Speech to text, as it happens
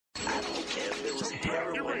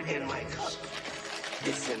heroin in my cup.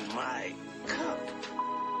 It's in my cup.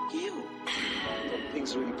 You.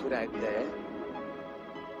 Things really put out there.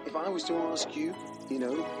 If I was to ask you, you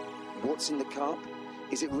know, what's in the cup,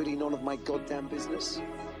 is it really none of my goddamn business?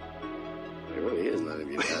 It really is none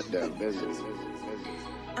of your goddamn business.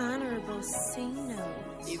 Honorable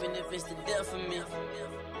C-Note. Even if it's the death of me.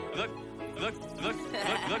 Look,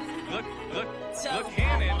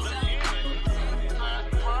 Hannon.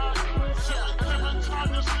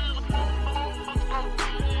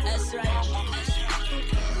 That's right.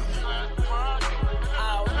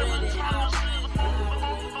 Already.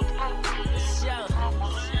 Show.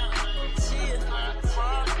 Chill.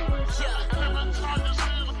 Yeah.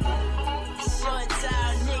 Short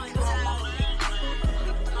time, nigga.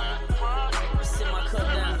 Sit my cup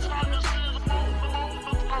down.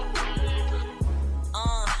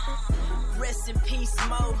 Rest in peace,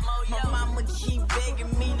 Mo. My mama keep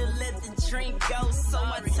begging me to let the drink go, so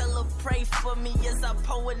I tell her pray for me as I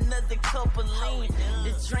pour another cup of lean.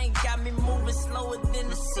 The drink got me moving slower than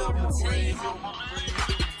the 17.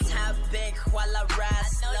 Top back while I ride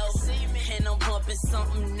slow, and I'm bumping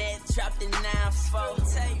something that dropped the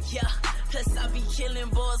 9-4. Yeah, plus I be killing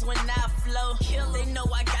boys when I flow. They know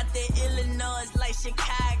I got that Illinois like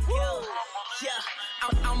Chicago. Yeah,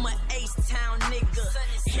 I'm a H-Town nigga,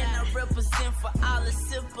 and I represent for all the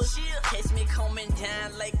sippers. Catch me coming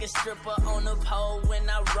down like a stripper on a pole when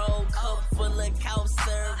I roll. Cup full of cough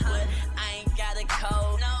syrup, but I ain't got a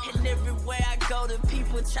cold. And everywhere I go, the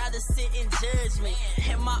people try to sit and judge me.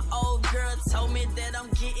 And my old girl told me that I'm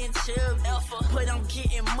getting chubby, but I'm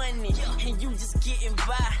getting money, and you just getting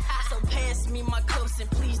by. So pass me my cups and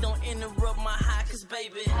please don't interrupt my high, cause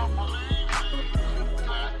baby,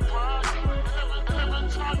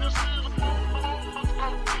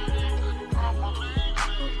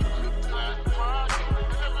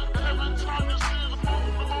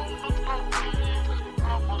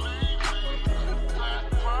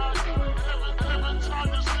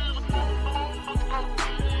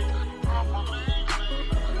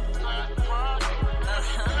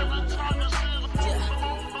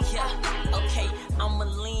 I'm a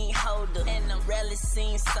lean holder, and I'm rarely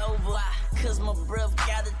seen sober. Cause my breath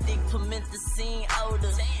got a thick pimenticine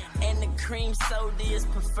odor. And the cream soda is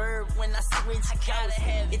preferred when I switch coats.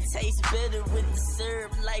 It tastes better with the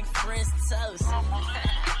syrup like French toast.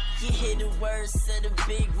 You hear the words of the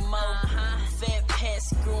Big Mo. Fat Pat,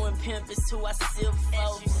 screwing pimp is who I sip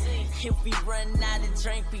for. If we run out of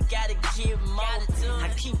drink, we gotta get more. I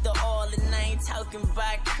keep the oil and I ain't talking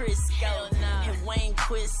about Crisco. And Wayne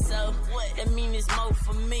quit, so that mean it's more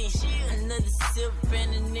for me. Another sip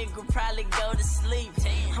and a nigga probably go to sleep.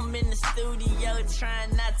 I'm in the studio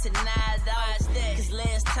trying not to nod off. Cause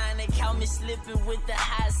last time they caught me slipping with the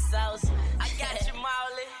hot sauce. I got you,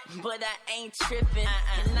 Molly, but I ain't tripping.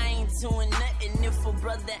 And I ain't doing nothing if a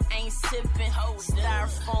brother ain't sipping.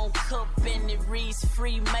 Styrofoam cup and it reads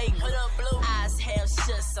free make. Eyes half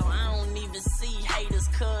shut so I don't even see haters,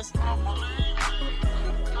 cuz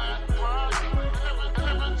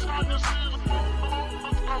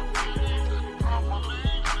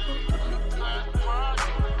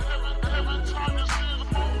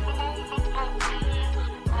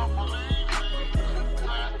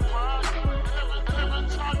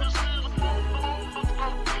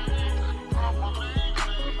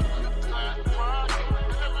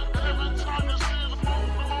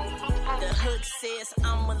says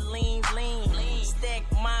I'm a lean, stack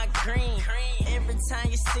my green. Every time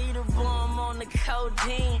you see the boy, I'm on the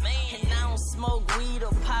codeine. And I don't smoke weed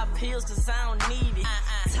or pop pills cause I don't need it.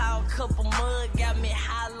 Tall cup of mud got me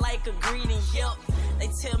high like a greeting, yup. They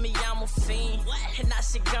tell me I'm a fiend, and I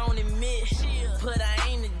should go and admit, but I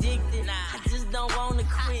ain't addicted, I just don't wanna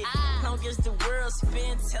quit. Long as the world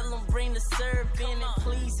spin, tell them bring the syrup in. And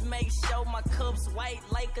please make sure my cup's white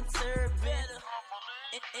like a turban.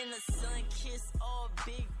 In the sun kiss all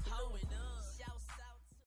big blowing up.